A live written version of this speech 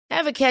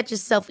Ever catch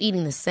yourself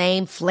eating the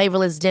same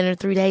flavorless dinner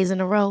 3 days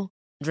in a row?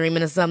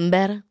 Dreaming of something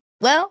better?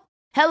 Well,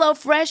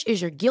 HelloFresh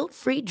is your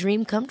guilt-free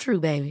dream come true,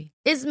 baby.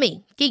 It's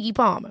me, Keke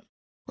Palmer.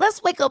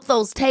 Let's wake up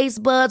those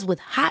taste buds with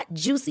hot,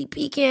 juicy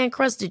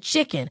pecan-crusted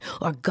chicken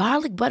or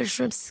garlic butter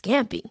shrimp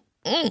scampi.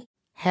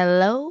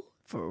 Hello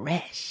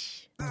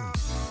Fresh.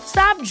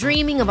 Stop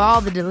dreaming of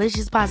all the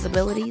delicious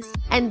possibilities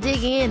and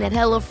dig in at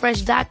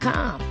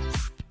HelloFresh.com.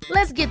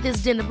 Let's get this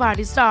dinner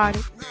party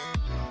started.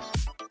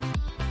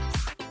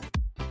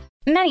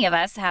 Many of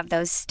us have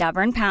those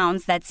stubborn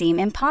pounds that seem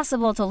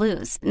impossible to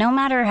lose, no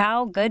matter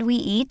how good we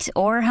eat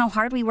or how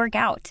hard we work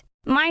out.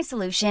 My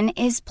solution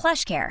is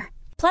PlushCare.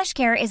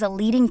 PlushCare is a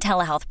leading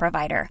telehealth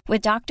provider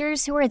with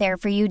doctors who are there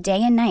for you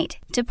day and night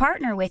to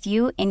partner with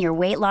you in your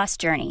weight loss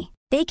journey.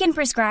 They can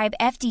prescribe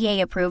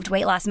FDA-approved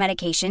weight loss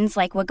medications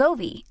like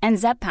Wegovy and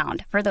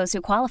Zepbound for those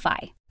who qualify.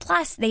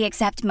 Plus, they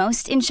accept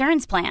most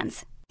insurance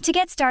plans. To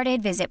get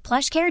started, visit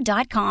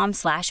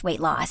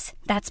plushcare.com/weightloss.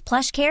 That's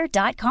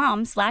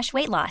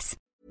plushcare.com/weightloss.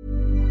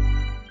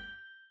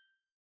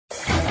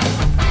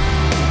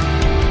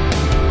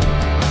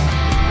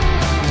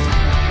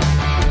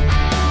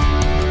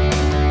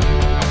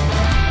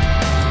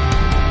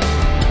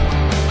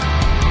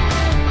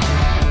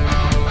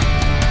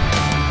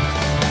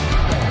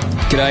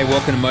 G'day,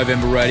 welcome to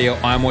Movember Radio.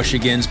 I'm Washer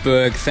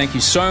Ginsberg. Thank you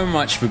so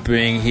much for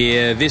being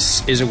here.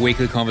 This is a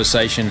weekly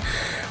conversation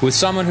with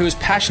someone who is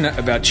passionate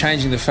about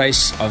changing the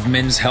face of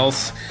men's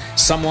health,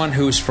 someone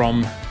who is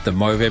from the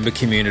Movember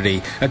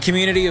community, a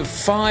community of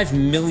 5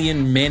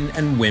 million men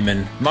and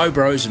women, Mo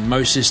bros and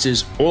Mo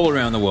sisters all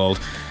around the world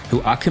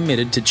who are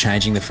committed to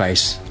changing the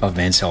face of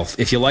men's health.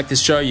 If you like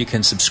this show, you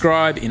can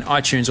subscribe in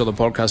iTunes or the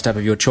podcast app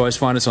of your choice.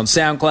 Find us on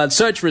SoundCloud,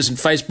 search for us on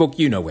Facebook.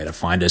 You know where to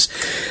find us.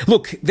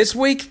 Look, this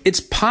week, it's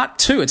part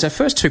 2. It's our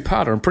first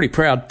two-parter. I'm pretty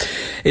proud.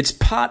 It's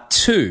part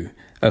 2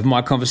 of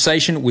my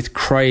conversation with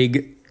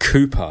Craig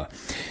Cooper.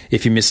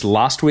 If you missed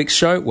last week's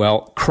show,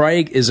 well,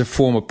 Craig is a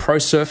former pro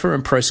surfer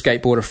and pro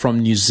skateboarder from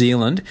New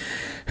Zealand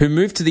who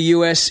moved to the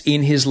US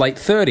in his late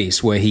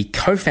 30s, where he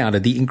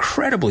co-founded the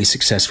incredibly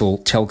successful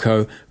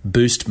telco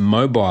Boost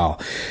Mobile.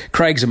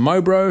 Craig's a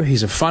Mobro,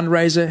 he's a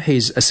fundraiser,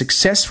 he's a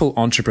successful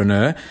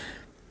entrepreneur,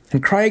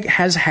 and Craig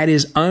has had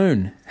his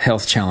own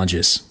health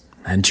challenges.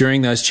 And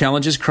during those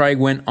challenges, Craig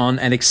went on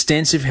an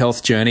extensive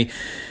health journey,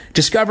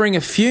 discovering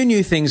a few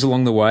new things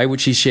along the way,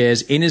 which he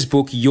shares in his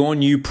book, Your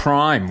New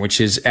Prime, which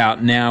is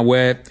out now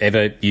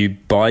wherever you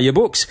buy your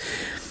books.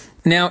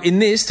 Now, in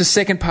this, the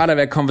second part of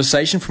our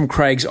conversation from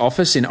Craig's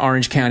office in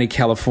Orange County,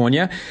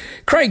 California,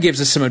 Craig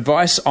gives us some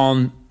advice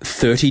on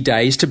 30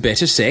 days to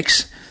better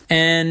sex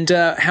and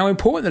how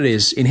important it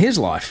is in his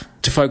life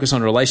to focus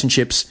on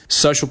relationships,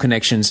 social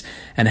connections,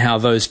 and how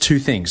those two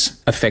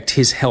things affect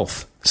his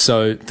health.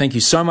 So thank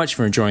you so much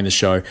for enjoying the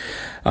show.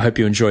 I hope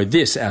you enjoyed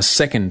this, our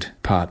second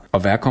part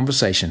of our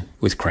conversation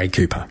with Craig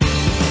Cooper.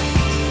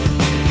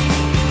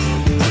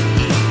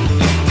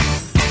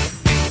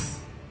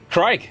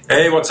 Craig.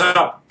 Hey, what's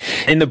up?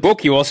 In the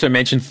book, you also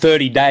mentioned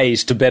 30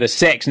 days to better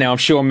sex. Now, I'm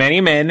sure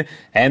many men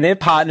and their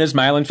partners,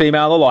 male and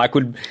female alike,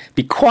 would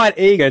be quite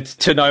eager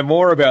to know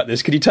more about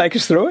this. Could you take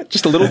us through it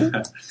just a little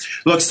bit?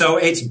 Look, so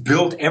it's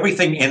built,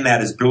 everything in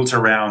that is built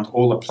around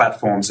all the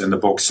platforms in the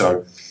book.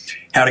 So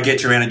how to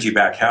get your energy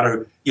back, how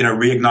to,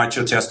 reignite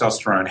your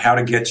testosterone, how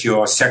to get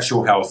your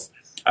sexual health,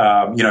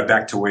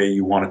 back to where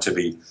you want it to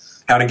be,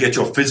 how to get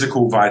your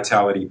physical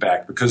vitality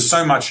back, because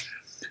so much,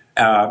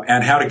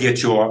 and how to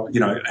get your,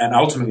 and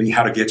ultimately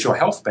how to get your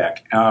health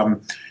back,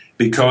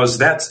 because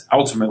that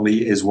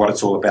ultimately is what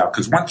it's all about.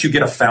 Because once you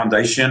get a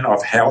foundation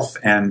of health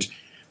and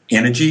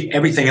energy,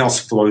 everything else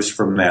flows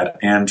from that.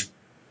 And,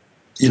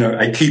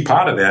 a key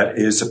part of that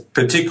is,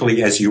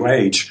 particularly as you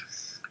age,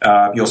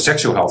 your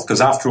sexual health, because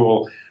after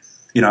all,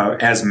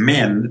 as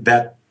men,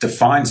 that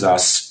defines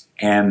us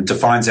and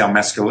defines our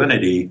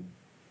masculinity,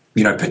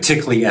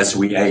 particularly as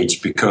we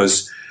age,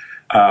 because,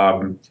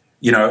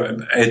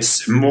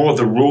 it's more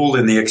the rule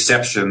than the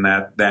exception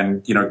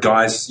than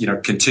guys,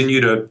 continue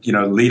to,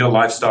 lead a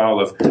lifestyle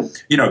of,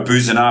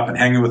 boozing up and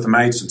hanging with the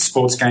mates and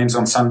sports games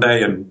on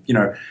Sunday and,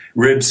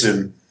 ribs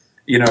and,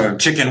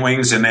 chicken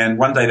wings. And then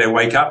one day they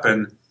wake up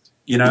and,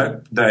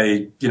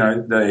 they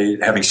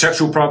having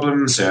sexual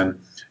problems and,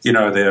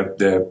 their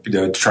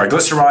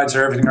triglycerides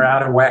are everything are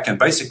out of whack, and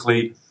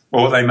basically,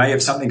 or they may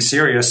have something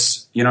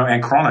serious,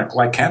 and chronic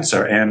like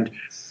cancer, and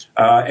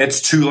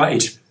it's too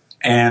late.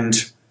 And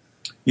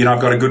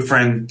I've got a good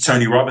friend,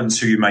 Tony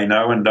Robbins, who you may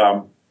know, and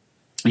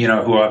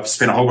who I've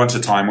spent a whole bunch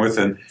of time with,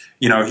 and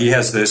he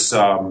has this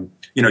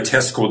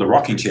test called the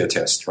rocking chair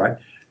test, right?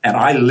 And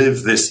I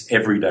live this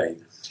every day.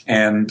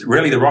 And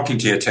really, the rocking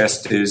chair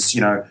test is,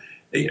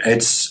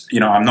 it's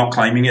I'm not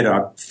claiming it.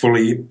 I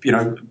fully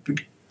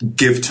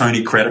give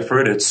Tony credit for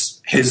it.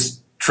 It's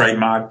his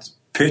trademarked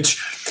pitch.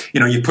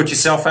 You put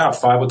yourself out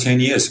 5 or 10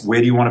 years. Where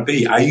do you want to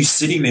be? Are you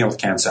sitting there with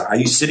cancer? Are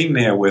you sitting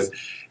there with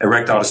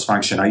erectile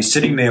dysfunction? Are you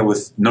sitting there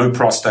with no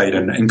prostate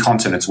and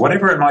incontinence?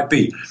 Whatever it might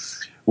be,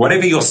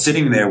 whatever you're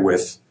sitting there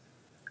with,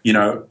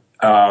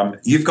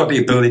 you've got the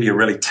ability to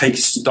really take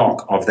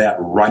stock of that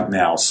right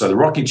now. So the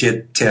Rocking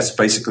Chair test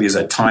basically is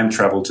a time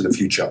travel to the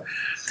future,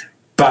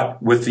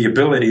 but with the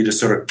ability to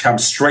sort of come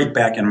straight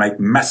back and make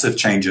massive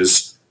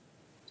changes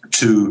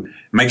to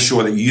make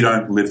sure that you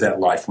don't live that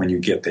life when you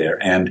get there.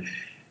 And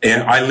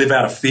I live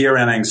out of fear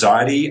and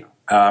anxiety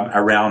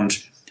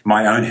around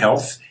my own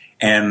health,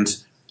 and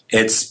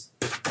it's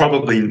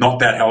probably not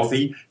that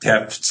healthy to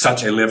have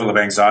such a level of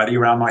anxiety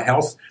around my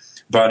health.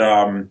 But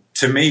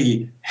to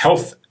me,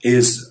 health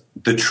is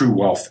the true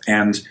wealth,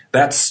 and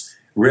that's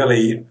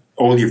really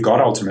all you've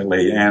got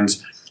ultimately. And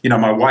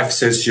my wife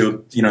says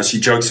she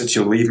jokes that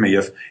she'll leave me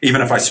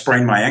even if I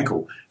sprain my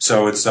ankle.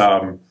 So it's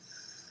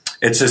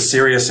a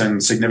serious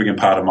and significant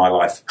part of my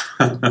life.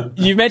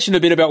 You mentioned a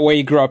bit about where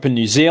you grew up in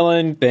New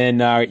Zealand, then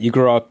you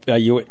grew up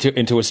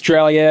into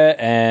Australia,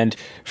 and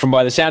from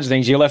by the sounds of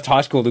things, you left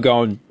high school to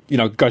go and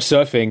go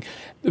surfing.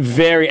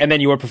 And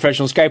then you were a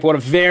professional skateboarder.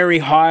 Very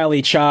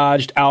highly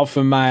charged,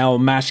 alpha male,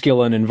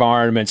 masculine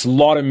environments. A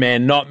lot of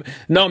men, not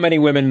many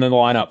women in the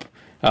lineup.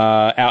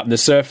 Out in the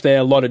surf there,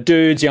 a lot of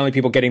dudes. The only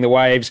people getting the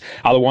waves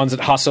are the ones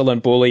that hustle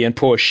and bully and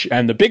push,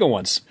 and the bigger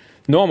ones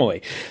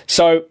normally.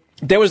 So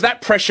there was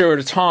that pressure at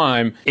a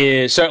time,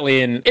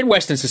 certainly in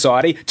Western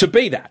society, to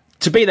be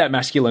that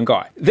masculine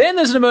guy. Then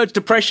there's an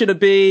emerged pressure to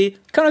be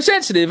kind of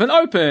sensitive and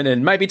open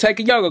and maybe take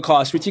a yoga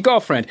class with your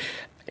girlfriend.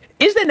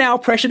 Is there now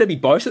pressure to be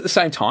both at the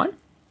same time?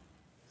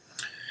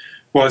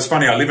 Well, it's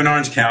funny. I live in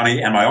Orange County,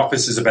 and my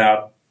office is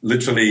about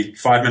literally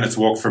 5 minutes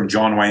walk from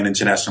John Wayne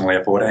International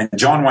Airport. And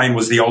John Wayne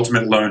was the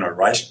ultimate loner,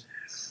 right?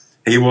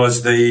 He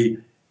was the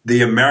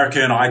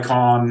American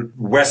icon,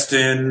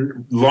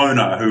 Western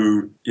loner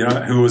who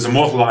was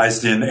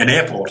immortalized in an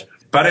airport.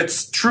 But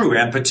it's true,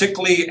 and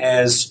particularly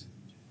as,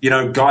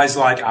 guys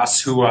like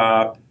us who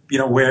are,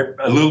 we're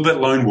a little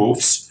bit lone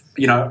wolves,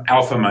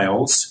 alpha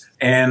males,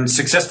 and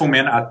successful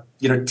men are,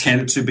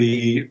 tend to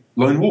be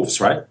lone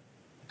wolves, right?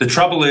 The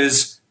trouble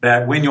is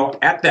that when you're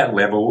at that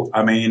level,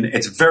 I mean,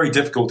 it's very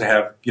difficult to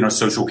have,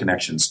 social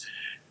connections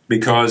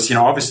because,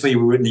 obviously,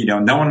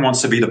 no one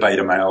wants to be the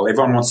beta male.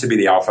 Everyone wants to be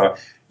the alpha.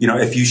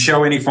 If you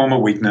show any form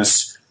of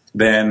weakness,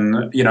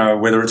 then,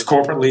 whether it's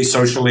corporately,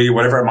 socially,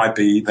 whatever it might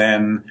be,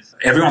 then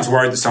everyone's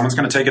worried that someone's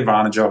going to take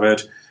advantage of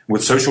it.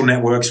 With social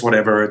networks,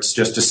 whatever, it's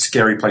just a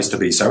scary place to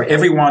be. So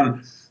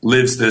everyone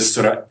lives this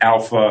sort of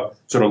alpha,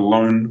 sort of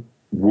lone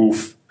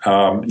wolf,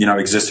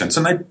 existence,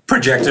 and they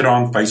project it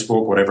on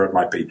Facebook, whatever it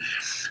might be.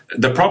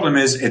 The problem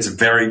is it's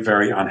very,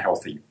 very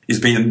unhealthy.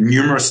 There's been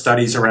numerous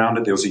studies around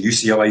it. There was a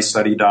UCLA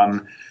study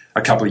done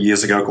a couple of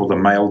years ago called the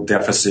male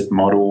deficit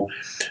model,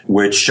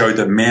 which showed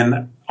that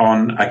men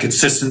on a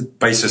consistent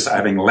basis are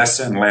having less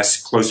and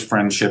less close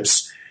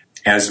friendships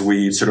as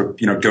we sort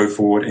of, go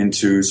forward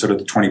into sort of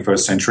the 21st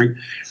century.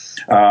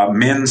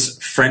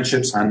 Men's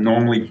friendships are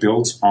normally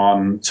built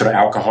on sort of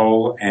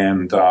alcohol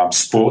and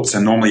sports,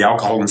 and normally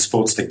alcohol and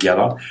sports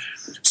together.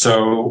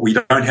 So we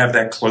don't have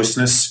that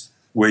closeness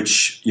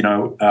which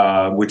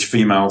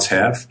females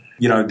have.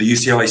 The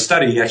UCLA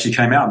study actually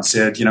came out and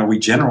said, we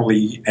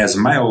generally, as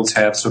males,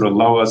 have sort of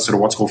lower sort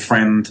of what's called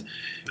friend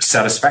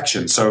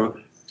satisfaction. So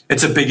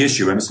it's a big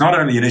issue. And it's not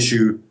only an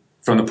issue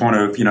from the point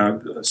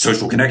of,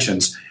 social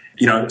connections.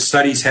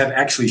 Studies have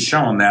actually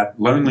shown that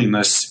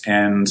loneliness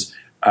and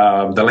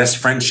the less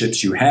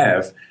friendships you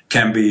have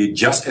can be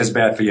just as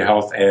bad for your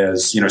health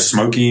as,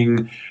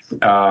 smoking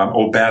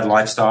or bad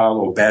lifestyle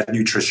or bad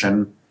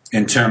nutrition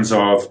in terms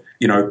of,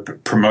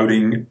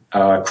 promoting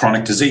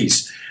chronic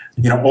disease.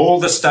 All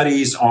the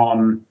studies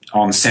on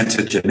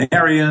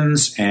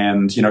centenarians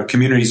and,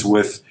 communities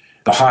with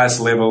the highest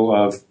level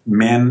of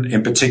men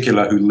in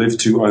particular who live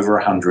to over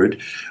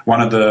 100. One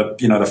of the,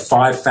 the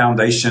 5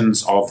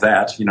 foundations of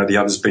that, the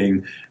others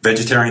being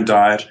vegetarian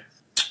diet,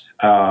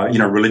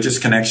 religious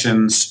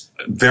connections,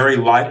 very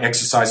light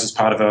exercise as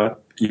part of a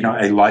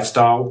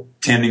lifestyle,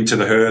 tending to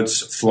the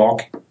herds,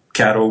 flock,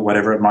 cattle,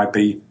 whatever it might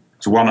be.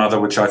 There's one other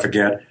which I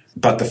forget.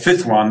 But the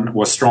 5th one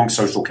was strong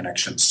social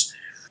connections.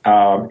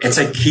 It's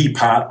a key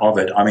part of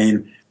it. I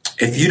mean,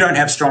 if you don't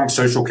have strong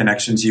social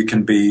connections, you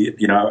can be,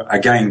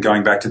 again,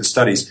 going back to the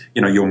studies,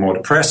 you're more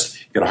depressed,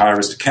 you've got a higher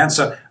risk of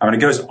cancer. I mean,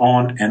 it goes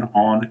on and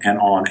on and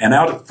on. And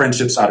our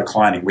friendships are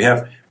declining. We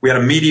had a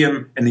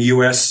medium in the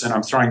US, and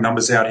I'm throwing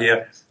numbers out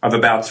here, of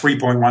about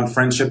 3.1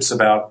 friendships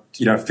about,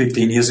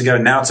 15 years ago.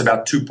 Now it's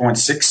about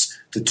 2.6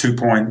 to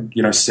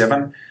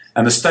 2.7.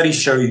 And the studies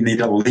show you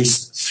need at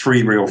least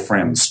 3 real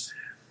friends.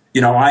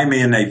 I'm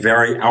in a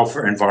very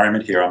alpha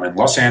environment here. I'm in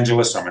Los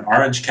Angeles. I'm in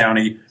Orange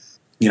County.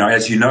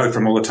 As you know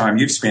from all the time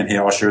you've spent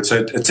here, Osher,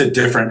 it's a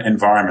different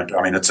environment.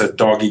 I mean, it's a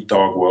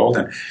dog-eat-dog world,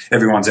 and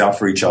everyone's out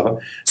for each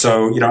other.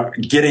 So,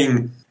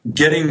 getting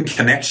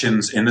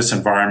connections in this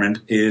environment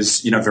is,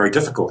 very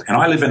difficult. And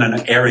I live in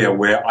an area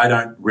where I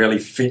don't really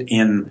fit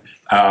in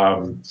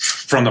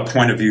from the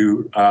point of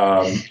view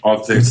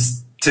of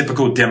this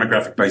typical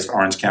demographic base for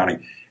Orange County.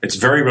 It's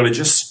very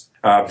religious.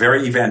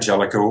 Very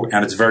evangelical,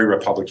 and it's very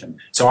Republican.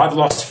 So I've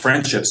lost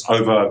friendships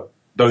over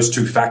those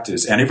 2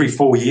 factors. And every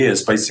 4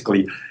 years,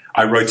 basically,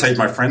 I rotate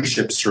my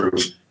friendships through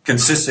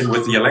consistent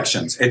with the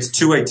elections. It's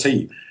to a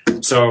T.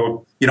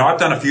 So, I've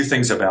done a few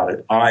things about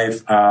it.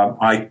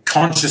 I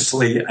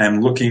consciously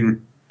am looking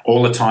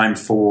all the time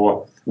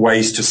for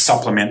ways to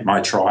supplement my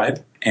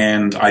tribe.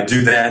 And I do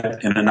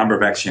that in a number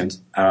of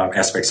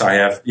aspects. I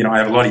have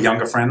a lot of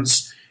younger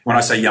friends. When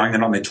I say young, they're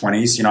not in their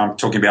 20s. I'm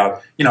talking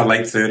about,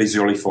 late 30s,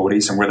 early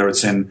 40s, and whether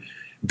it's in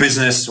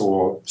business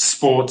or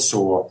sports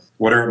or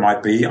whatever it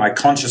might be, I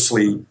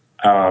consciously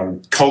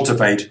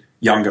cultivate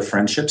younger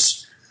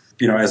friendships.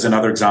 As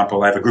another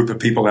example, I have a group of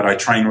people that I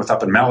train with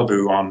up in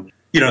Malibu on,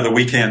 the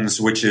weekends,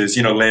 which is,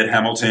 Laird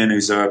Hamilton,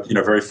 who's a,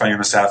 very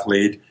famous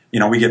athlete.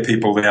 We get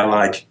people there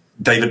like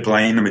David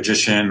Blaine, the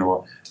magician,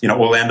 or,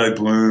 Orlando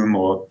Bloom,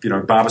 or,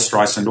 Barbra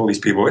Streisand, all these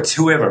people. It's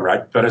whoever,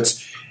 right? But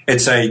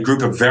it's a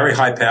group of very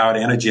high-powered,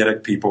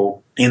 energetic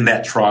people in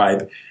that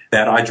tribe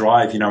that I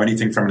drive,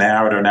 anything from an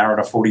hour to an hour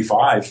to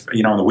 45,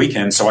 on the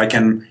weekend, so I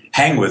can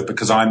hang with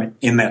because I'm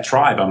in that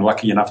tribe. I'm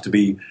lucky enough to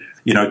be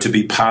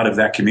part of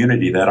that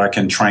community, that I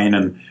can train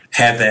and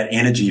have that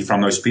energy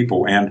from those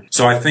people. And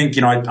so I think,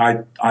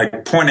 I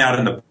point out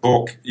in the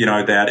book,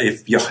 that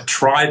if your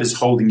tribe is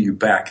holding you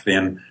back,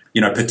 then,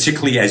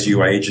 particularly as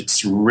you age,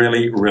 it's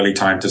really, really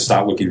time to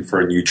start looking for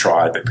a new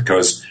tribe,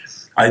 because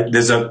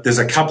there's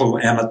a couple,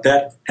 and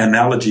that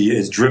analogy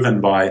is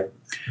driven by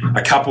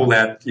a couple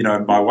that,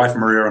 my wife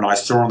Maria and I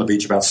saw on the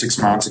beach about 6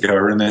 months ago,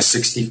 in their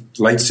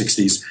late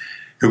 60s,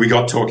 who we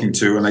got talking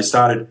to, and they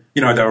started,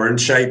 they were in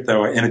shape, they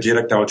were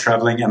energetic, they were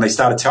traveling, and they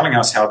started telling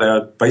us how they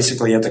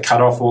basically had to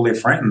cut off all their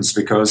friends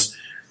because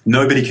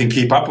nobody can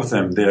keep up with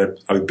them. They're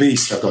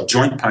obese, they've got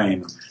joint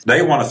pain.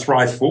 They want to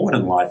thrive forward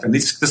in life. And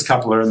this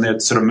couple are in their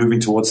sort of moving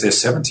towards their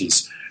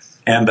 70s,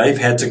 and they've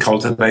had to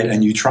cultivate a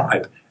new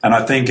tribe. And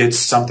I think it's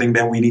something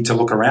that we need to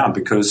look around,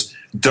 because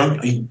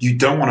you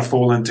don't want to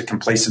fall into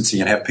complacency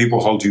and have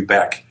people hold you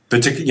back,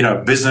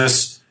 particularly,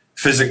 business,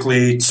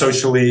 physically,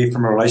 socially,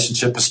 from a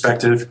relationship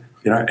perspective.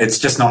 It's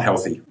just not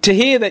healthy. To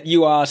hear that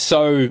you are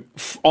so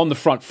on the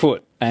front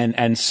foot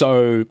and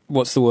so,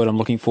 what's the word I'm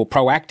looking for,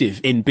 proactive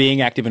in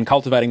being active and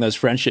cultivating those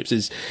friendships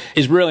is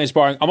really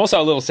inspiring. I'm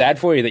also a little sad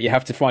for you that you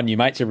have to find new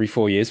mates every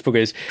 4 years,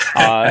 because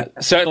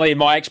certainly in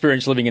my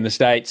experience living in the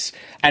States,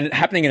 and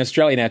happening in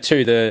Australia now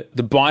too,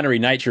 the binary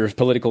nature of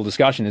political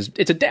discussion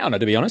it's a downer,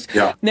 to be honest.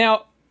 Yeah.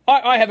 Now,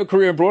 I have a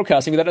career in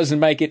broadcasting, but that doesn't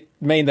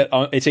mean that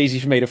it's easy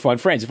for me to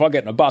find friends. If I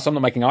get in a bus, I'm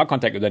not making eye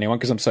contact with anyone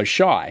because I'm so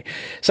shy.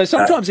 So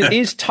sometimes it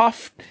is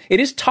tough. It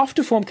is tough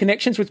to form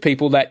connections with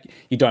people that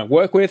you don't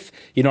work with,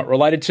 you're not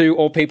related to,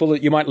 or people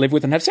that you might live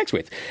with and have sex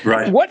with.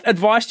 Right. What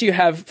advice do you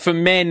have for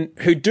men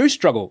who do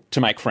struggle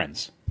to make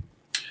friends?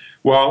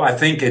 Well, I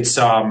think it's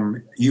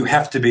you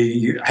have to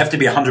be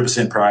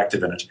 100%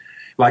 proactive in it.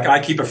 Like, I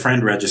keep a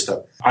friend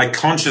register. I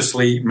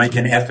consciously make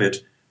an effort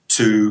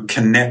to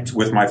connect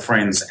with my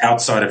friends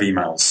outside of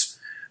emails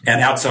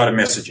and outside of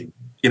messaging.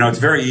 It's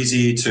very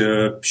easy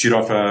to shoot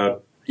off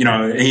an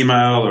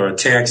email or a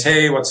text.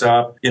 Hey, what's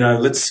up?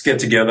 Let's get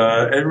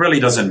together. It really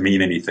doesn't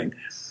mean anything.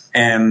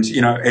 And,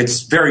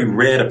 it's very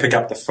rare to pick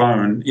up the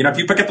phone. If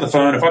you pick up the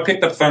phone, if I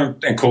picked up the phone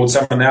and called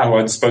someone now who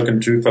I'd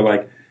spoken to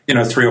for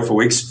 3 or 4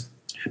 weeks,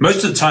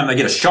 most of the time they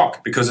get a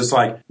shock, because it's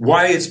like,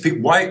 why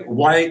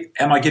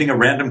am I getting a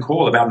random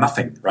call about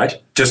nothing, right?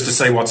 Just to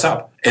say what's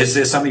up. Is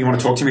there something you want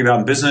to talk to me about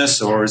in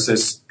business, or is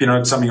this,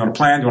 something you want to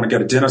plan? Do you want to go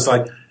to dinner? It's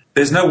like,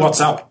 there's no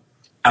what's up.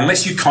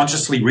 Unless you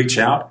consciously reach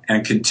out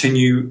and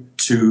continue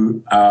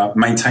to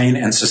maintain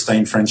and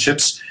sustain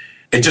friendships,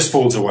 it just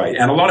falls away.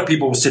 And a lot of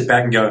people will sit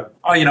back and go,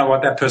 oh, you know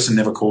what? That person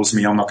never calls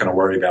me. I'm not going to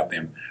worry about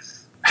them.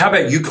 How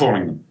about you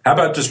calling them? How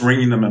about just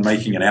ringing them and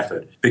making an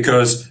effort?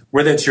 Because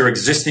whether it's your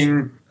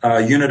existing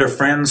unit of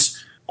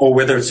friends, or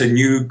whether it's a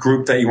new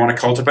group that you want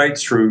to cultivate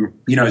through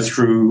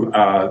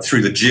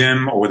the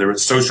gym, or whether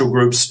it's social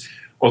groups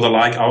or the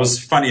like. I was,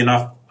 funny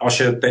enough,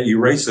 Osher, that you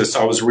raised this.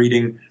 I was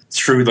reading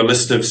through the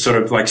list of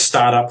sort of like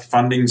startup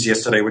fundings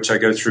yesterday, which I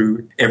go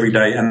through every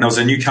day. And there was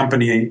a new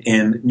company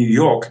in New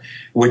York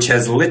which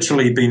has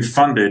literally been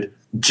funded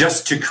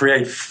just to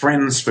create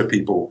friends for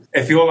people.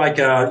 If you're like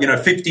a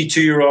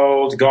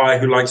 52-year-old guy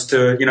who likes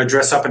to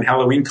dress up in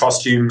Halloween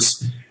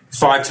costumes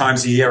 5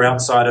 times a year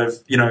outside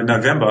of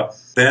November,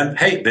 then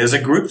hey, there's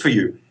a group for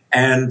you,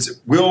 and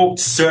we'll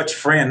search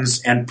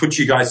friends and put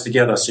you guys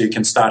together so you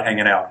can start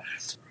hanging out.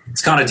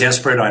 It's kind of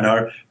desperate, I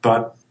know,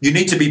 but you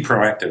need to be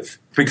proactive,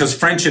 because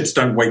friendships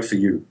don't wait for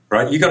you,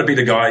 right? You got to be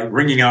the guy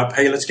ringing up,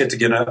 hey, let's get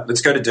together,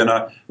 let's go to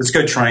dinner, let's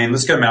go train,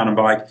 let's go mountain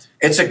bike.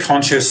 It's a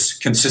conscious,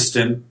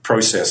 consistent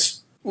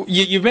process.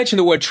 You've mentioned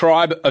the word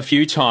tribe a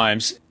few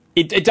times.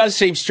 It does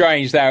seem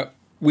strange that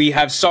we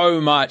have so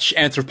much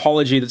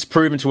anthropology that's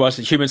proven to us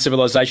that human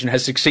civilization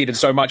has succeeded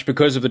so much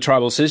because of the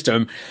tribal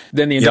system.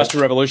 Then the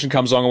Industrial Revolution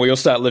comes along and we all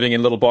start living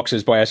in little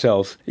boxes by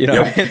ourselves. And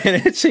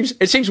it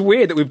seems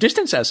weird that we've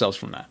distanced ourselves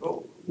from that.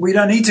 We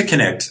don't need to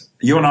connect.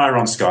 You and I are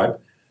on Skype.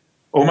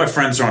 All my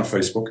friends are on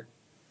Facebook.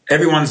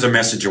 Everyone's a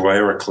message away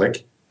or a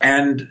click.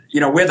 And,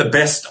 we're the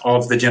best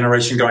of the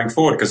generation going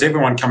forward, because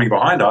everyone coming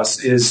behind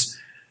us is,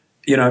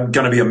 going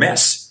to be a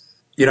mess.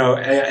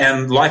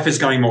 and life is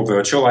going more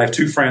virtual. I have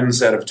two friends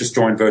that have just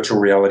joined virtual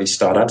reality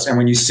startups. And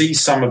when you see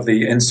some of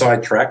the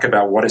inside track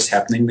about what is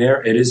happening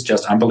there, it is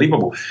just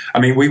unbelievable. I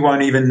mean, we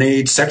won't even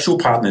need sexual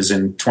partners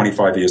in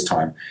 25 years'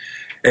 time.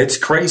 It's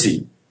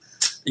crazy.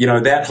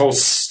 That whole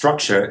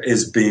structure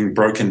is being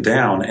broken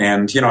down.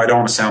 And, I don't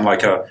want to sound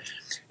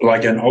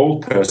like an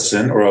old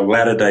person or a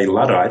latter-day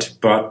Luddite,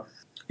 but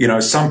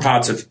some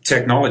parts of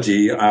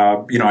technology,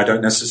 I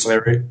don't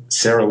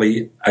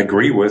necessarily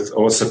agree with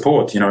or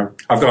support.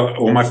 I've got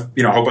all my,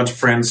 a whole bunch of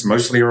friends,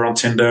 mostly are on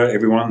Tinder,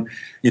 everyone,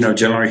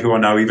 generally who I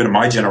know, even in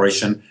my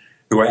generation,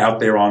 who are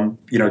out there on,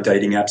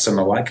 dating apps and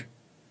the like.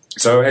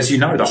 So as you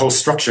know, the whole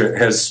structure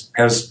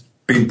has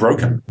been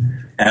broken,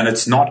 and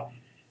it's not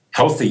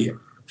healthy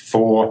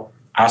for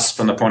us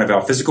from the point of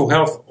our physical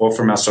health or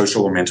from our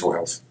social or mental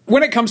health.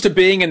 When it comes to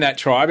being in that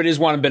tribe, it is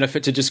one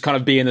benefit to just kind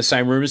of be in the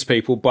same room as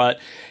people, but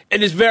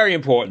it is very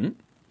important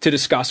to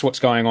discuss what's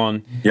going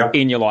on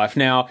in your life.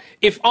 Now,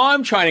 if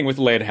I'm training with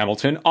Laird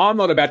Hamilton, I'm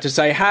not about to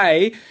say,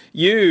 hey,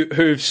 you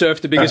who've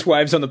surfed the biggest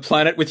waves on the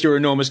planet with your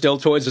enormous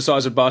deltoids the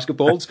size of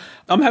basketballs,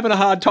 I'm having a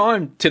hard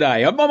time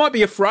today. I might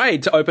be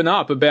afraid to open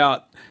up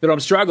about that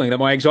I'm struggling, that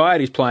my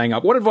anxiety is playing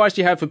up. What advice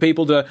do you have for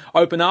people to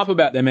open up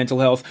about their mental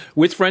health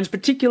with friends,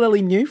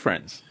 particularly new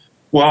friends?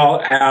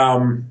 Well,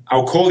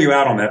 I'll call you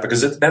out on that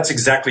because that's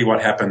exactly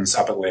what happens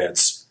up at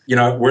Laird's.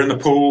 We're in the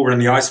pool, we're in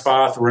the ice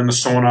bath, we're in the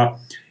sauna.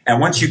 And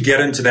once you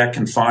get into that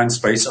confined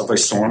space of a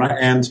sauna,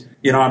 and,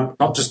 I'm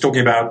not just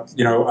talking about,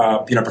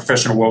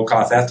 professional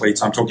world-class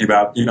athletes. I'm talking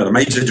about, the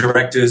major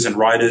directors and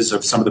writers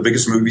of some of the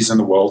biggest movies in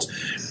the world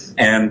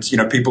and,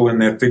 people in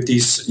their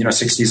 50s,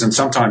 60s, and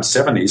sometimes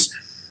 70s.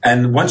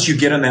 And once you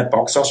get in that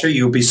box, Osher,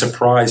 you'll be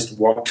surprised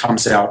what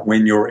comes out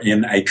when you're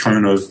in a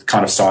cone of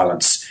kind of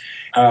silence.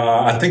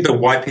 I think the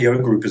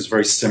YPO group is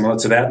very similar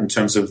to that in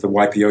terms of the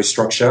YPO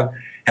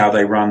structure, how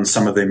they run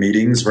some of their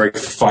meetings, very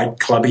fight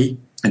clubby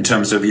in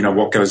terms of,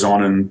 what goes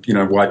on and,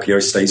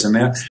 YPO stays in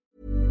there.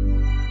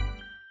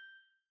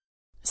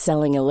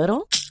 Selling a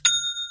little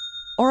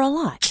or a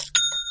lot?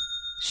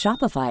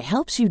 Shopify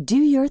helps you do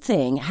your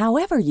thing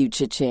however you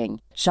cha-ching.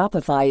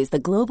 Shopify is the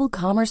global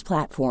commerce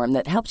platform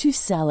that helps you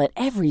sell at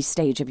every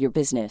stage of your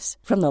business.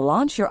 From the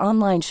launch your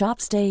online shop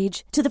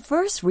stage to the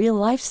first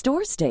real-life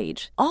store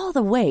stage, all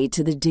the way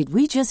to the did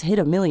we just hit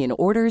a million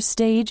orders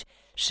stage.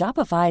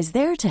 Shopify's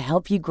there to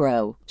help you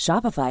grow.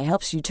 Shopify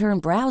helps you turn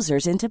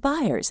browsers into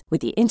buyers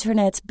with the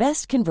internet's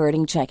best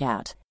converting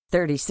checkout.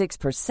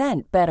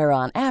 36% better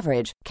on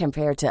average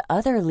compared to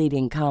other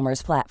leading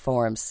commerce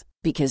platforms.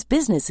 Because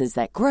businesses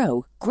that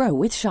grow, grow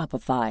with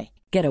Shopify.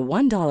 Get a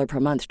 $1 per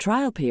month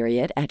trial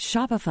period at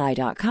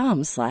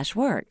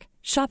shopify.com/work.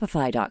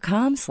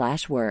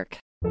 Shopify.com/work.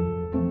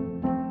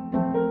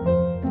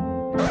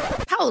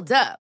 Hold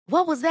up.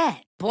 What was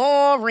that?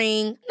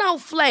 Boring. No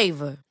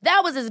flavor.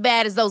 That was as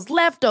bad as those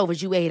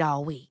leftovers you ate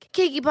all week.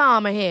 Keke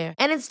Palmer here.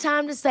 And it's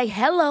time to say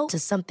hello to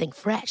something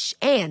fresh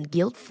and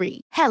guilt-free.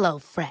 Hello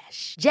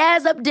Fresh.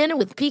 Jazz up dinner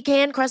with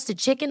pecan-crusted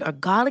chicken or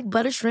garlic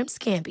butter shrimp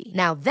scampi.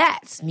 Now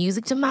that's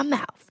music to my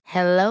mouth.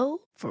 Hello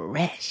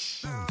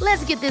Fresh.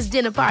 Let's get this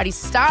dinner party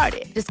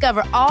started.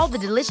 Discover all the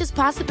delicious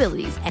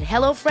possibilities at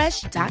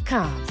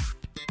HelloFresh.com.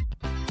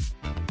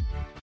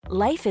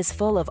 Life is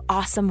full of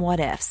awesome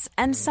what-ifs,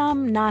 and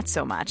some not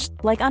so much,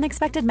 like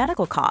unexpected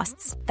medical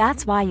costs.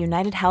 That's why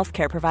United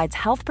Healthcare provides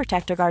Health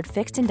Protector Guard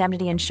fixed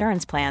indemnity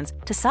insurance plans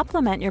to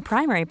supplement your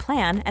primary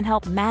plan and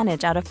help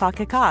manage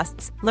out-of-pocket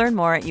costs. Learn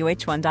more at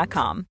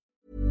UH1.com.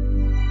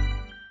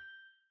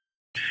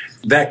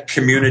 That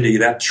community,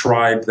 that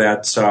tribe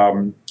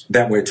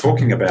that we're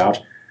talking about,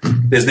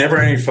 there's never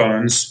any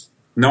phones.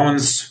 No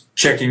one's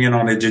checking in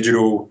on their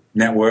digital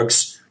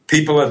networks.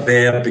 People are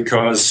there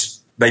because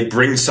they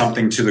bring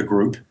something to the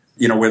group,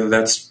 whether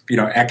that's,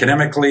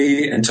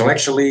 academically,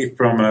 intellectually,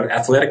 from an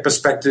athletic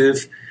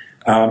perspective.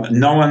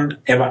 No one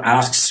ever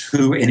asks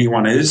who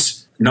anyone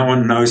is. No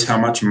one knows how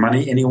much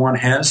money anyone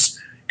has.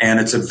 And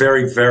it's a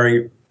very,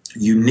 very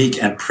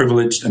unique and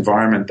privileged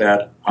environment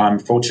that I'm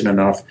fortunate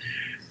enough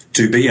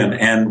to be in.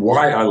 And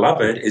why I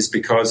love it is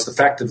because the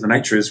fact of the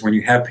nature is when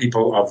you have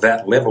people of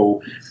that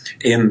level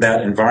in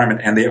that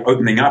environment and they're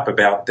opening up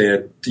about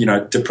their,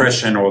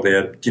 depression or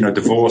their,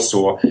 divorce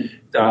or,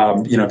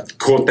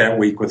 caught that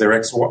week with their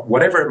ex,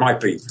 whatever it might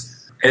be,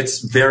 it's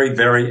very,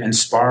 very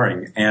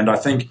inspiring. And I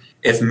think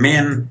if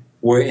men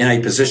were in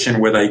a position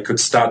where they could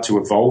start to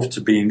evolve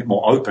to being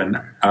more open,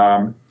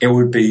 it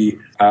would be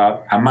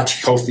a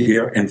much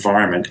healthier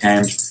environment.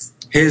 And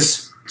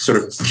here's sort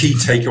of key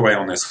takeaway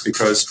on this,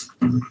 because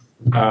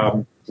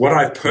what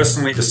I've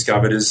personally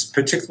discovered is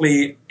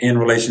particularly in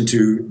relation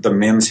to the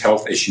men's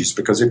health issues,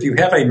 because if you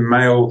have a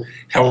male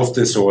health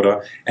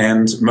disorder,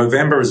 and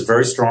Movember is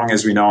very strong,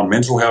 as we know, on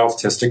mental health,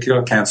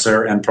 testicular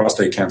cancer, and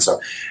prostate cancer.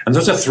 And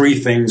those are three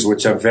things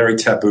which are very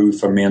taboo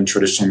for men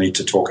traditionally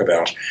to talk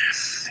about.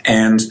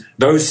 And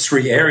those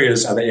three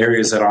areas are the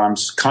areas that I'm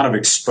kind of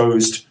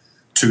exposed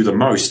to the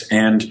most.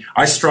 And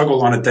I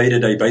struggle on a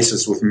day-to-day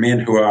basis with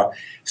men who are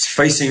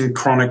facing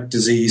chronic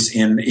disease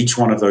in each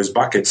one of those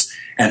buckets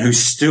and who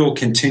still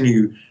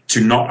continue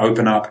to not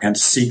open up and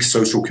seek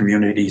social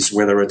communities,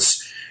 whether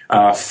it's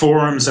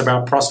forums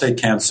about prostate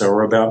cancer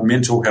or about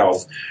mental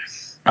health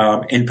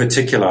in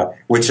particular,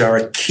 which are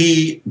a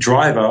key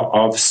driver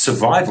of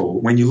survival.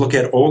 When you look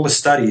at all the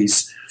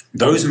studies,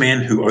 those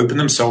men who open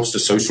themselves to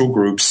social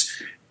groups,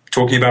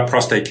 talking about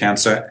prostate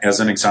cancer as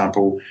an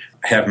example,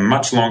 have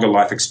much longer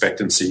life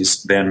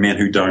expectancies than men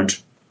who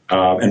don't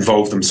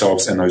involve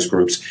themselves in those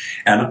groups.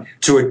 And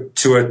to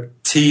a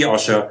T,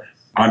 Osher,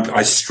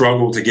 I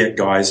struggle to get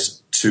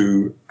guys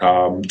to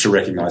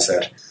recognize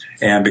that.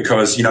 And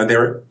because,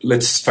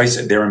 let's face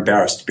it, they're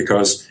embarrassed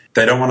because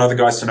they don't want other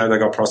guys to know they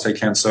got prostate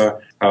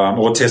cancer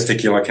or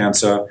testicular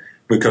cancer,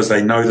 because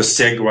they know the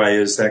segue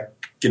is that,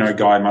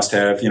 guy must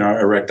have,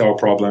 erectile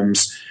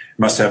problems,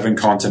 must have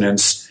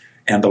incontinence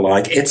and the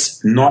like.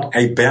 It's not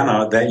a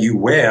banner that you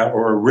wear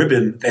or a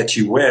ribbon that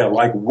you wear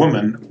like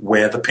women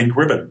wear the pink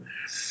ribbon.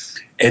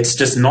 It's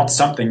just not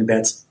something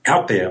that's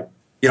out there.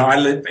 I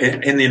live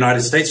in the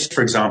United States,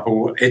 for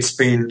example. It's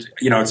been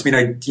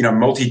a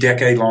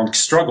multi-decade long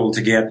struggle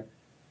to get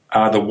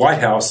the White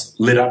House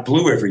lit up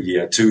blue every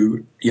year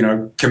to,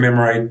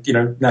 commemorate,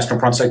 National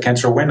Prostate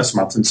Cancer Awareness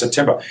Month in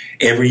September.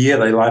 Every year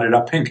they light it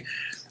up pink.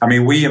 I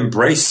mean, we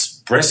embrace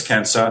breast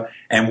cancer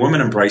and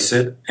women embrace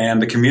it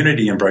and the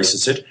community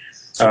embraces it.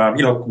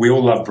 We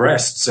all love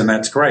breasts and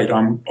that's great.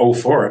 I'm all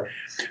for it.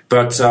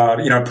 But,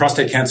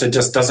 prostate cancer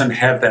just doesn't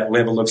have that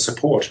level of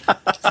support.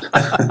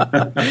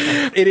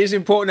 It is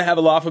important to have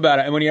a laugh about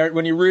it. And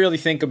when you really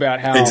think about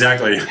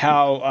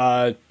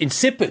how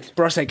insipid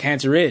prostate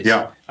cancer is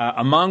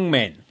among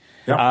men,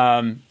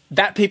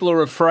 that people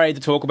are afraid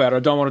to talk about it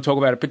or don't want to talk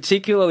about it,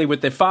 particularly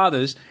with their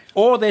fathers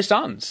or their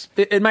sons.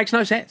 It makes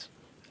no sense.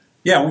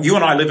 Yeah, you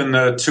and I live in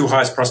the two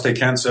highest prostate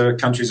cancer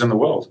countries in the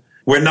world.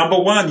 We're number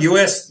one,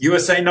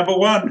 USA number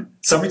one.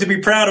 Something to be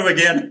proud of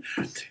again.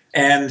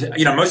 And,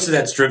 most of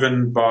that's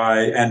driven by,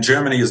 and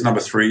Germany is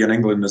number 3 and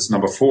England is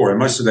number 4. And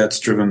most of that's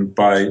driven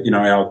by,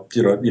 our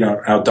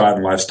diet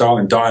and lifestyle.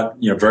 And diet,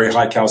 very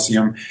high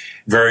calcium,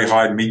 very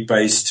high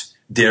meat-based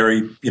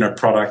dairy,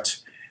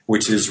 product,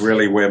 which is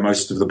really where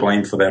most of the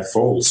blame for that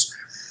falls.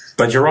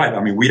 But you're right.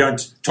 I mean, we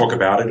don't talk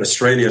about it.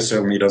 Australia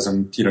certainly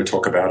doesn't,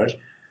 talk about it.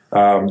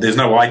 There's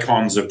no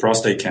icons of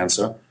prostate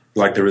cancer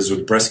like there is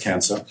with breast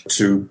cancer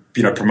to,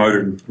 promote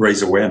and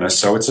raise awareness.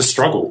 So it's a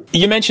struggle.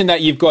 You mentioned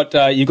that you've got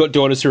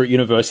daughters who are at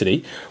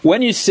university.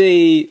 When you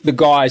see the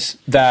guys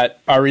that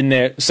are in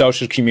their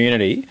social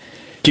community,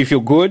 do you feel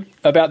good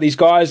about these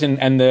guys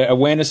and the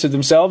awareness of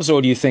themselves,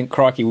 or do you think,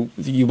 crikey,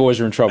 you boys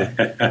are in trouble?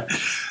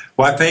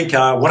 Well, I think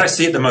what I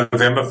see at the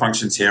Movember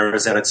functions here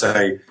is that it's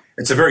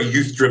a very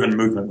youth-driven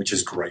movement, which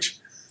is great,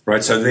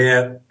 right? So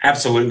they're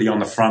absolutely on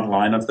the front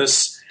line of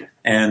this.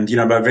 And,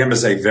 Movember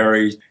is a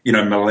very,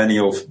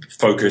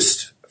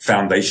 millennial-focused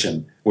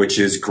foundation, which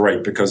is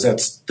great because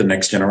that's the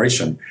next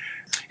generation.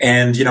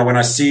 And, when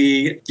I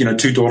see, 2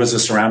 daughters are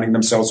surrounding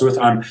themselves with,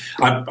 I'm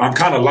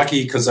kind of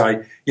lucky because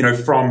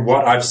from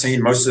what I've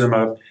seen, most of them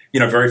are,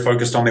 very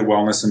focused on their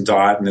wellness and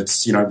diet, and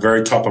it's,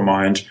 very top of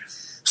mind.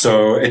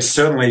 So it's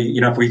certainly,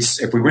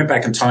 if we went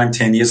back in time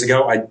 10 years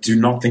ago, I do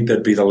not think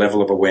there'd be the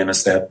level of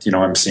awareness that,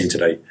 I'm seeing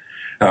today,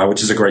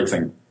 which is a great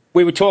thing.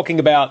 We were talking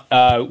about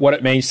what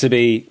it means to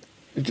be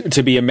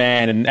a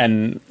man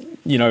and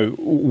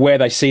where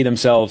they see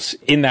themselves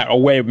in that,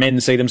 or where men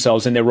see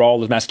themselves in their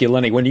role as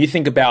masculinity. When you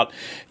think about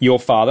your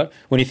father,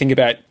 when you think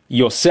about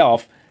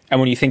yourself, and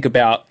when you think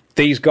about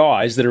these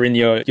guys that are in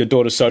your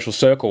daughter's social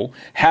circle,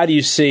 how do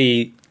you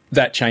see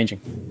that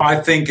changing? I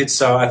think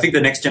I think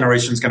the next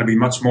generation is going to be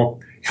much more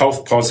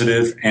health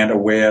positive and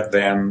aware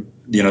than,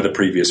 the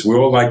previous. We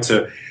all like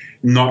to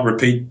not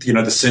repeat,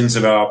 the sins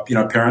of our,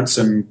 parents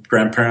and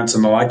grandparents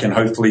and the like. And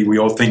hopefully we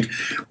all think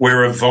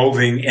we're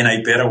evolving in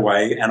a better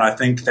way. And I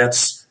think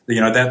that's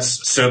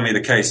certainly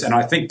the case. And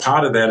I think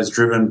part of that is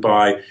driven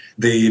by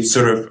the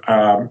sort of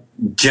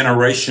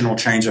generational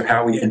change of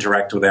how we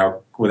interact with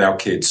our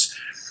kids.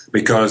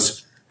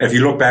 Because if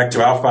you look back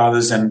to our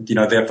fathers and,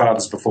 their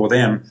fathers before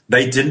them,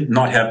 they did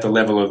not have the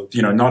level of,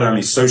 not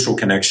only social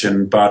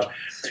connection, but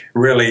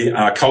really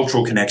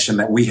cultural connection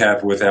that we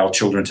have with our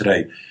children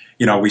today.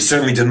 We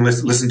certainly didn't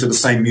listen to the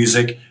same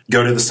music,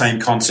 go to the same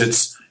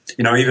concerts,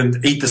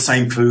 even eat the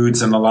same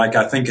foods and the like.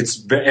 I think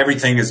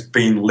everything has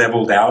been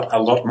leveled out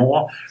a lot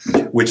more,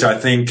 which I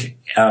think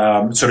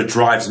sort of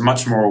drives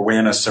much more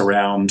awareness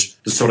around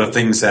the sort of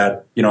things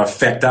that,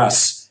 affect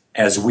us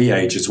as we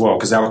age as well,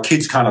 because our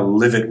kids kind of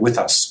live it with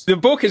us. The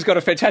book has got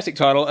a fantastic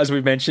title, as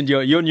we've mentioned,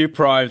 Your New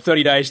Prime,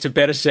 30 Days to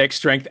Better Sex,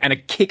 Strength, and a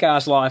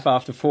Kick-Ass Life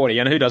After 40.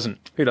 And who doesn't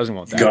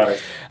want that? Got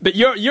it. But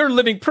you're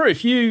living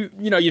proof.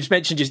 You've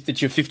mentioned just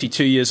that you're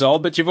 52 years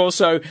old, but you've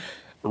also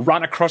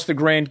run across the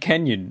Grand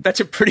Canyon. That's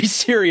a pretty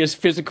serious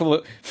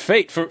physical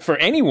feat for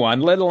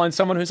anyone, let alone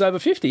someone who's over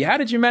 50. How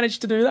did you manage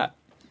to do that?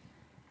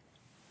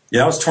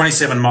 Yeah, it was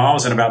 27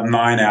 miles in about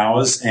 9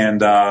 hours,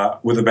 and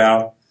with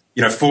about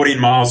 14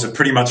 miles of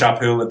pretty much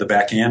uphill at the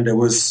back end. It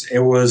was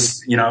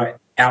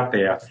out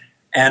there.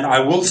 And I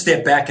will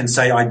step back and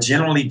say I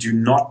generally do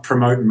not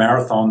promote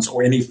marathons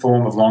or any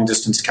form of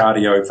long-distance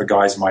cardio for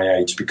guys my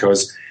age,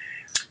 because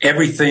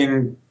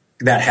everything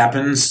that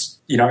happens,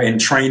 in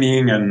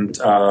training and,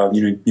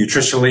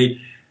 nutritionally,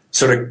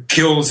 sort of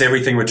kills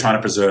everything we're trying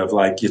to preserve.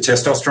 Like your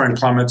testosterone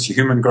plummets, your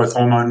human growth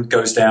hormone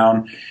goes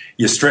down,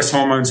 your stress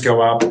hormones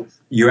go up,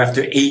 you have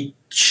to eat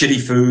shitty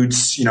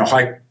foods,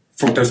 high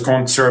fructose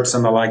corn syrups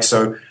and the like.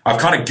 So I've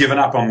kind of given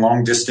up on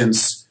long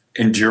distance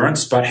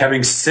endurance. But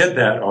having said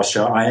that,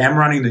 Osher, I am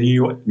running the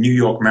New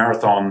York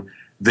Marathon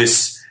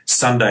this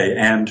Sunday,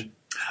 and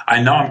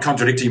I know I'm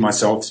contradicting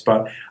myself,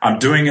 but I'm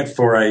doing it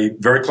for a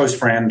very close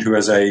friend who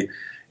has a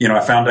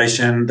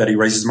foundation that he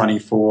raises money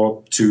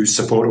for to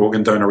support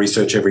organ donor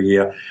research every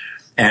year.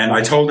 And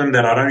I told him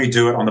that I'd only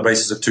do it on the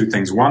basis of two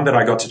things. One, that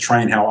I got to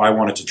train how I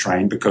wanted to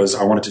train, because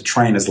I wanted to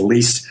train as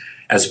least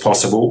as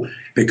possible.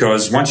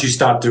 Because once you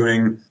start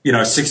doing,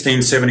 16,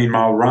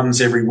 17-mile runs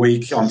every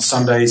week on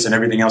Sundays and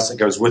everything else that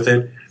goes with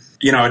it,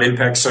 it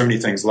impacts so many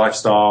things,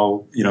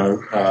 lifestyle,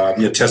 your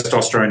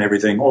testosterone,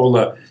 everything, all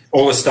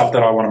the stuff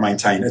that I want to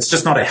maintain. It's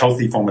just not a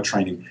healthy form of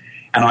training.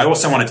 And I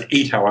also wanted to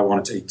eat how I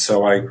wanted to eat.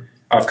 So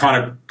I've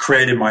kind of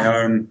created my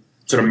own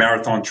sort of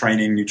marathon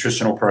training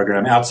nutritional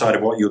program outside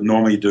of what you'd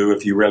normally do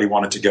if you really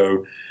wanted to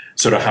go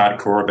sort of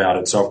hardcore about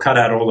it. So I've cut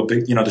out all the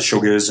big, the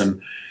sugars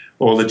and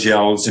all the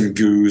gels and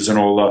goos and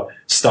all the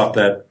stuff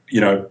that,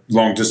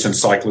 long distance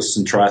cyclists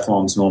and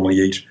triathlons normally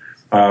eat.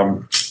 I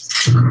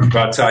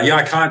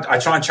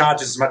try and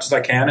charge as much as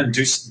I can and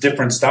do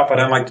different stuff. I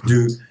don't like to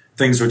do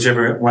things which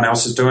everyone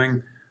else is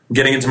doing. I'm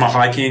getting into my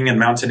hiking and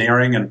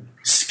mountaineering and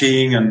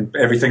skiing and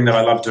everything that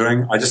I love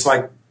doing. I just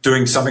like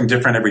doing something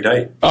different every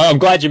day. Oh, I'm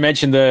glad you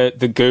mentioned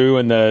the goo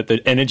and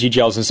the energy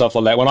gels and stuff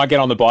like that. When I get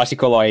on the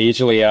bicycle, I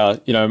usually,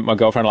 my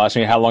girlfriend will ask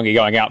me, how long are you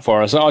going out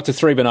for? I say, it's a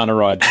 3-banana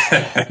ride.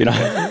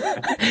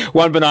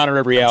 1 banana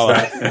every hour.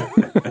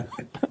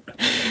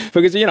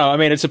 Because,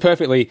 it's a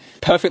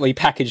perfectly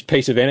packaged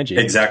piece of energy.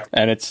 Exactly.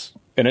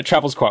 And it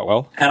travels quite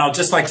well. And I'd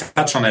just like to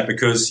touch on that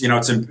because,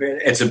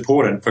 it's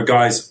important for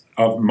guys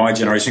of my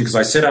generation, because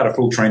I set out a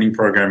full training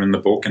program in the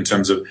book in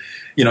terms of,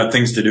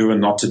 things to do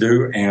and not to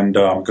do. And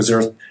because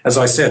as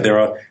I said, there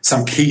are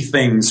some key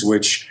things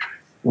which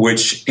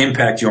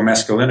impact your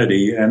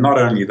masculinity. And not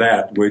only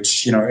that,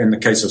 which, in the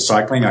case of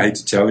cycling, I hate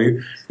to tell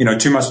you,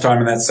 too much time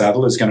in that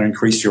saddle is going to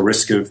increase your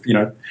risk of,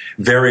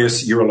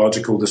 various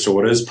urological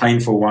disorders,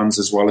 painful ones,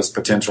 as well as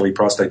potentially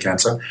prostate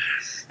cancer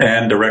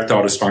and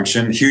erectile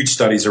dysfunction. Huge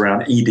studies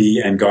around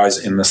ED and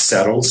guys in the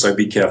saddle, so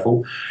be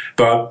careful.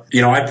 But,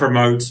 I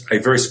promote a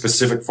very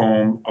specific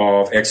form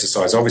of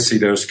exercise. Obviously,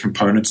 there's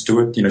components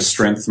to it,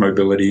 strength,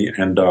 mobility,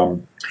 and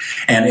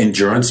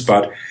endurance.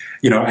 But,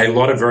 a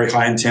lot of very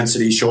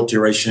high-intensity,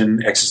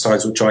 short-duration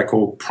exercise, which I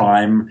call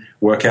prime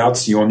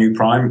workouts. Your new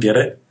prime, get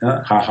it?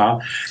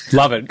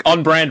 Love it.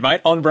 On brand,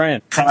 mate, on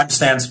brand. Prime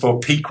stands for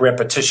peak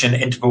repetition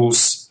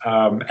intervals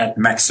at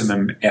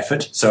maximum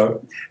effort.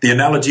 So the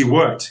analogy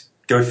worked.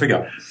 Go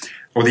figure.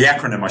 Or the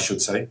acronym, I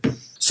should say.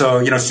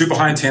 So, super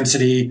high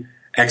intensity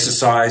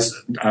exercise,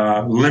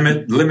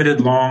 limited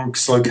long,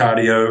 slow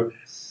cardio,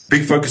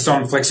 big focus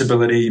on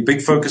flexibility,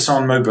 big focus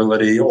on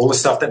mobility, all the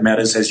stuff that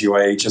matters as you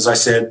age. As I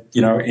said,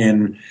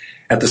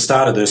 at the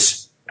start of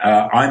this,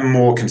 I'm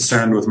more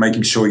concerned with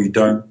making sure you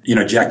don't,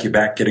 jack your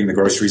back getting the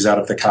groceries out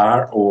of the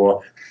car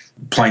or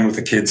playing with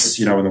the kids,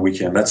 in the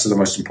weekend. That's the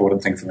most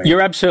important thing for me.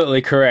 You're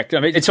absolutely correct. I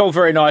mean, it's all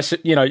very nice, to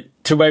be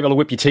able to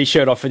whip your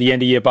T-shirt off for the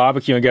end of year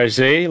barbecue and go,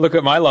 see, look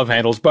at my love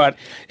handles. But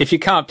if you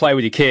can't play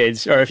with your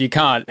kids, or if you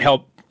can't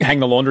help hang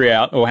the laundry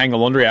out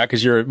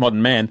because you're a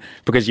modern man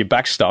because your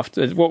back's stuffed,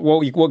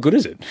 what good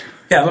is it?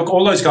 Yeah, look,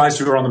 all those guys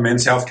who are on the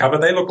Men's Health cover,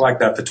 they look like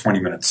that for 20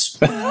 minutes.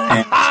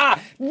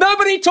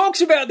 Nobody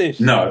talks about this.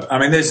 No, I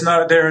mean,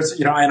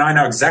 and I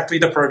know exactly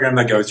the program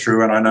they go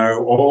through, and I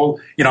know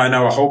I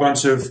know a whole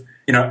bunch of,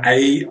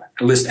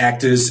 A-list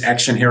actors,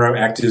 action hero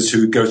actors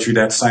who go through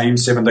that same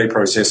 7-day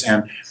process.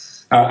 And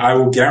I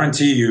will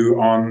guarantee you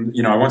on,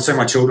 I won't say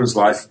my children's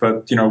life,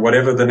 but,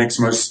 whatever the next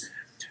most,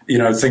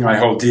 thing I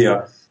hold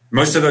dear,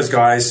 most of those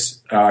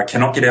guys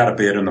cannot get out of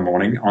bed in the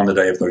morning on the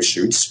day of those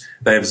shoots.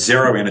 They have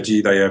zero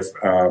energy. They have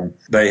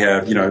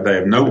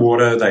no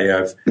water. They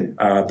have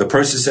the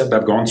process that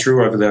they've gone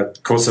through over the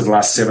course of the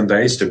last 7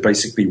 days to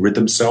basically rid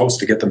themselves,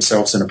 to get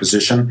themselves in a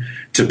position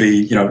to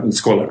be,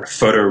 let's call it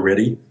photo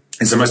ready.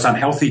 It's the most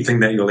unhealthy thing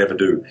that you'll ever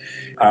do.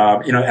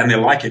 And they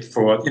like it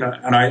for,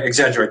 and I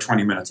exaggerate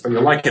 20 minutes, but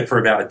you'll like it for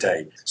about a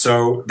day.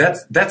 So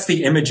that's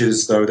the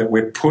images, though, that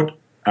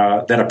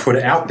are put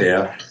out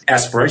there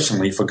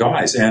aspirationally for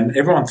guys. And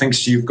everyone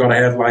thinks you've got to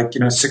have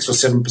 6 or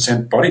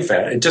 7% body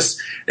fat. It just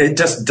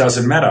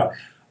doesn't matter.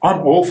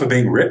 I'm all for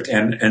being ripped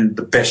and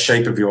the best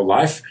shape of your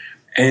life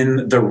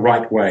in the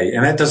right way.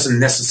 And that doesn't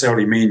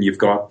necessarily mean you've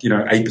got,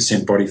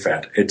 8% body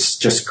fat. It's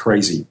just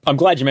crazy. I'm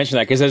glad you mentioned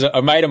that because there's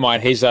a mate of mine,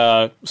 he's,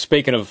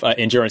 speaking of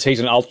endurance, he's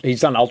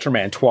done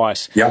Ultraman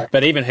twice. Yeah.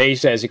 But even he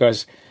says, he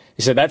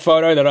said, that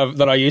photo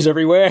that I use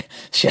everywhere,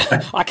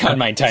 I can't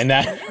maintain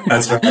that.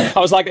 That's right.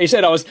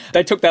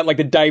 They took that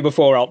the day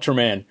before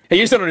Ultraman. He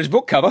used it on his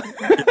book cover.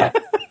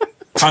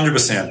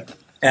 100%.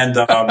 And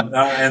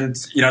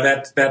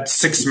that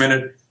 6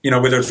 minute,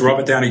 whether it's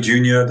Robert Downey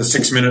Jr., the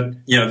 6 minute,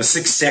 the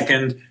 6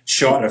 second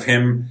shot of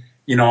him,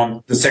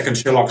 on the second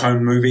Sherlock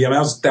Holmes movie. I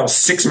mean, that was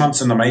 6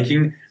 months in the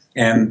making,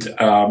 and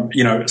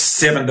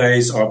 7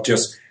 days of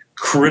just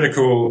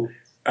critical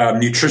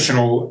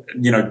nutritional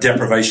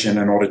deprivation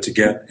in order to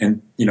get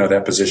in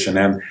that position.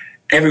 And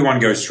everyone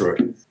goes through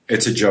it.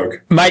 It's a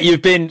joke. Mate,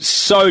 you've been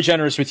so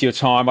generous with your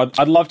time.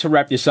 I'd love to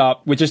wrap this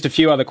up with just a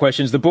few other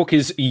questions. The book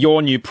is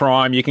Your New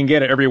Prime. You can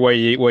get it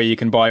everywhere where you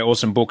can buy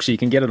awesome books. You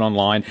can get it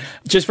online.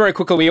 Just very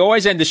quickly, we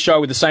always end the show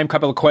with the same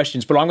couple of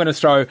questions, but I'm going to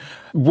throw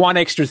one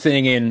extra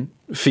thing in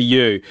for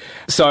you.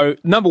 So,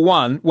 number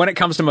one, when it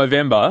comes to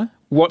Movember,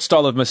 what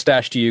style of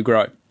moustache do you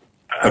grow?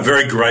 A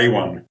very grey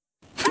one.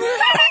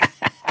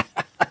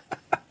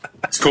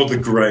 It's called the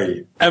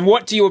grey. And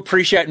what do you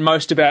appreciate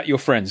most about your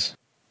friends?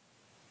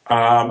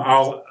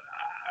 I'll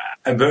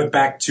avert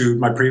back to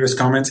my previous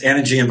comments.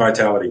 Energy and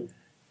vitality,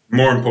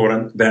 more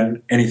important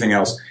than anything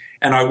else.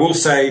 And I will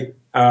say,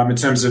 in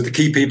terms of the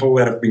key people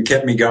that have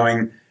kept me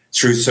going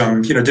through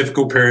some,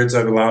 difficult periods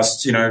over the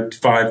last,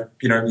 5,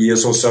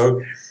 years or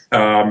so,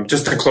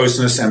 just the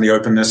closeness and the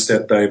openness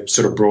that they've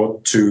sort of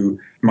brought to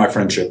my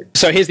friendship.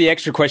 So here's the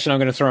extra question I'm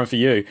going to throw in for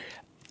you.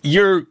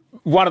 You're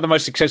one of the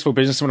most successful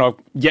businessmen I've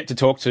yet to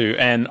talk to,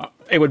 and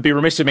it would be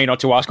remiss of me not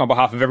to ask on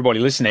behalf of everybody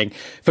listening,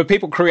 for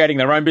people creating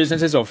their own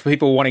businesses or for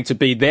people wanting to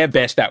be their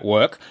best at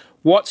work,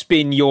 what's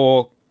been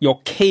your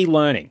key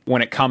learning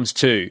when it comes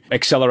to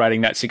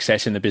accelerating that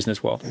success in the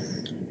business world?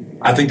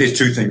 I think there's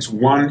two things.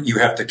 One, you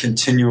have to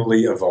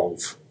continually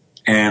evolve,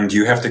 and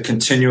you have to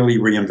continually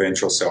reinvent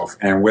yourself.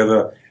 And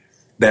whether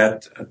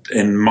that,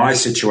 in my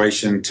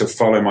situation, to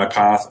follow my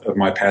path of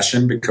my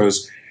passion,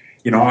 because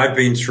I've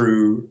been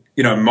through,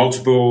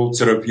 multiple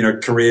sort of,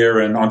 career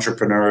and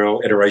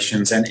entrepreneurial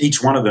iterations, and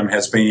each one of them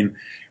has been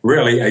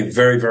really a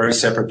very, very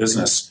separate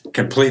business,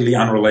 completely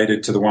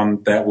unrelated to the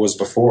one that was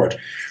before it.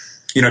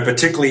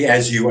 Particularly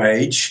as you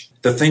age,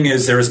 the thing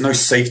is there is no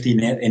safety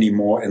net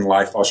anymore in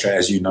life, Osher,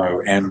 as you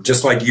know. And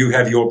just like you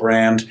have your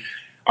brand,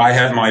 I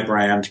have my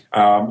brand.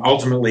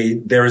 Ultimately,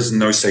 there is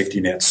no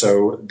safety net.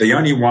 So the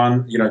only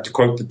one, to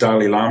quote the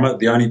Dalai Lama,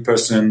 the only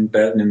person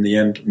that in the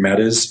end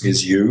matters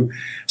is you.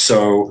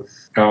 So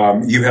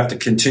you have to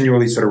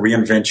continually sort of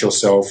reinvent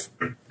yourself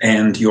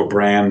and your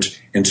brand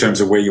in terms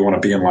of where you want to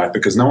be in life,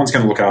 because no one's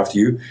going to look after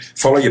you.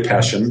 Follow your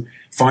passion.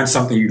 Find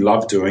something you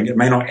love doing. It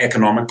may not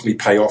economically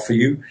pay off for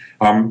you,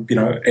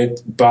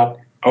 but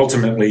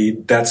ultimately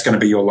that's going to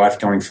be your life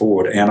going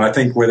forward. And I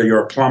think whether you're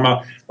a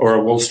plumber or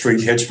a Wall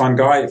Street hedge fund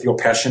guy, if you're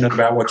passionate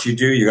about what you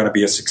do, you're going to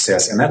be a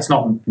success. And that's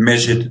not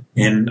measured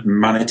in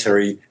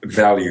monetary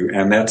value.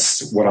 And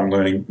that's what I'm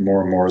learning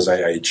more and more as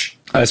I age.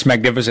 That's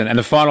magnificent. And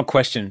the final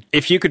question,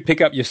 if you could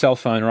pick up your cell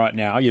phone right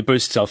now, your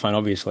Boost cell phone,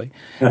 obviously,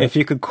 if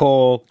you could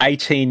call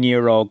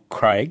 18-year-old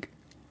Craig,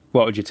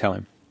 what would you tell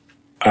him?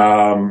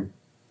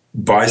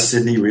 Buy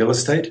Sydney real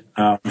estate.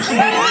 What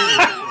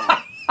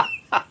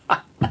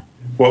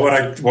would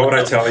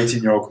I tell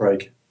 18-year-old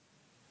Craig?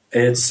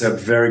 It's a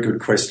very good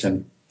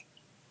question.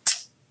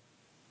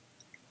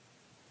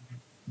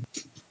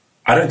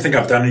 I don't think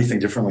I've done anything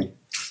differently.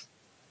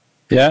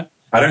 Yeah?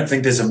 I don't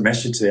think there's a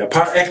message there.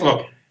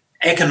 Look,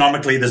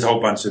 economically, there's a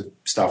whole bunch of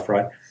stuff,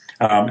 right?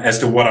 As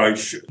to what I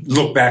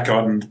look back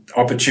on,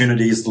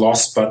 opportunities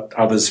lost but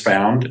others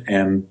found,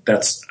 and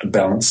that's a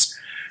balance.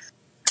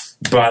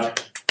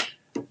 But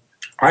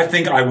I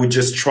think I would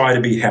just try to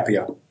be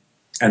happier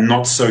and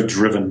not so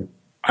driven.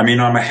 I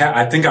mean,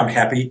 I think I'm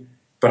happy,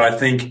 but I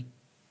think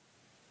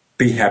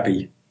be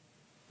happy.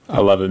 I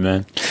love it,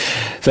 man.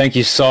 Thank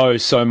you so,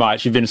 so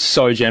much. You've been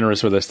so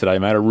generous with us today,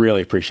 mate. I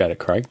really appreciate it,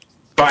 Craig.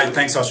 Bye.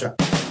 Thanks, Osher.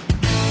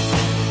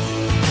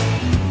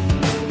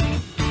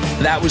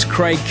 That was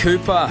Craig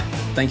Cooper.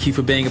 Thank you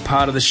for being a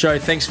part of the show.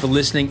 Thanks for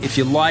listening. If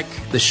you like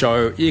the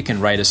show, you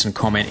can rate us and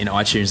comment in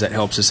iTunes. That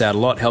helps us out a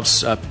lot.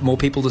 Helps more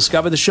people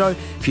discover the show.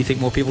 If you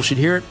think more people should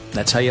hear it,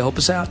 that's how you help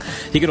us out.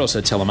 You could also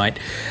tell a mate.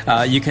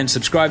 You can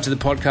subscribe to the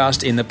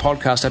podcast in the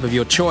podcast app of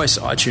your choice,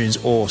 iTunes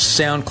or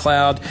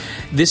SoundCloud.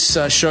 This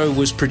show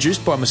was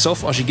produced by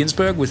myself, Osher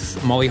Ginsberg,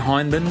 with Molly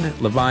Hindman,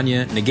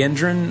 Lavanya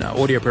Nagendran.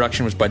 Audio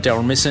production was by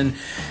Daryl Misson,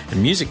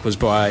 and music was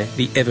by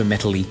the ever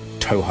metally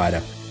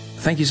Toehider.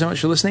 Thank you so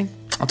much for listening.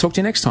 I'll talk to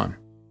you next time.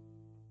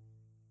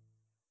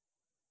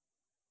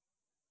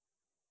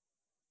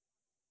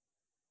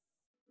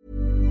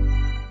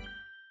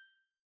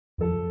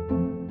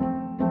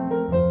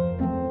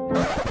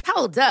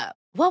 Hold up.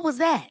 What was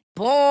that?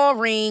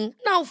 Boring.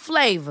 No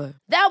flavor.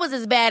 That was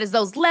as bad as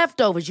those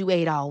leftovers you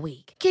ate all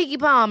week. Keke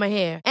Palmer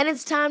here. And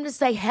it's time to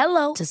say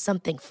hello to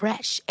something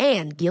fresh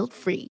and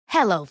guilt-free.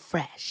 Hello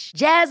Fresh.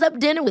 Jazz up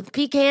dinner with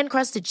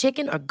pecan-crusted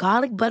chicken or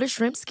garlic butter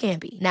shrimp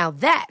scampi. Now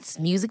that's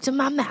music to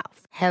my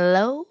mouth.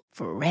 Hello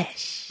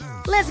Fresh.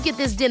 Let's get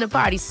this dinner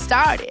party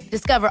started.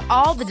 Discover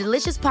all the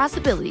delicious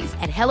possibilities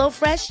at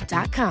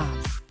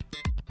HelloFresh.com.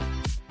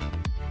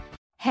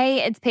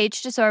 Hey, it's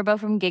Paige DeSorbo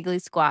from Giggly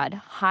Squad.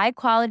 High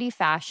quality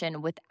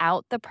fashion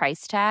without the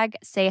price tag.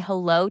 Say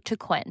hello to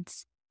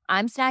Quince.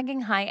 I'm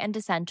snagging high-end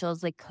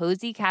essentials like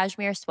cozy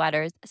cashmere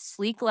sweaters,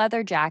 sleek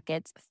leather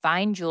jackets,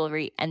 fine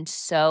jewelry, and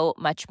so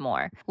much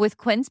more. With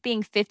Quince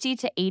being 50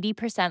 to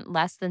 80%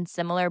 less than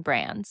similar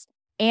brands.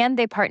 And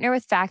they partner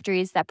with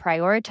factories that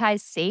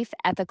prioritize safe,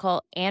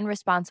 ethical, and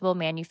responsible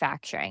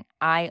manufacturing.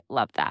 I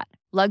love that.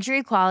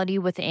 Luxury quality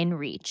within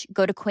reach.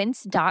 Go to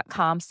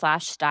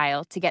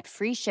quince.com/style to get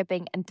free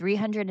shipping and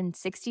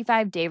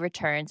 365-day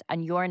returns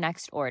on your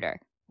next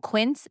order.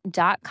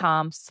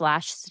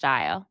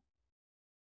 Quince.com/style.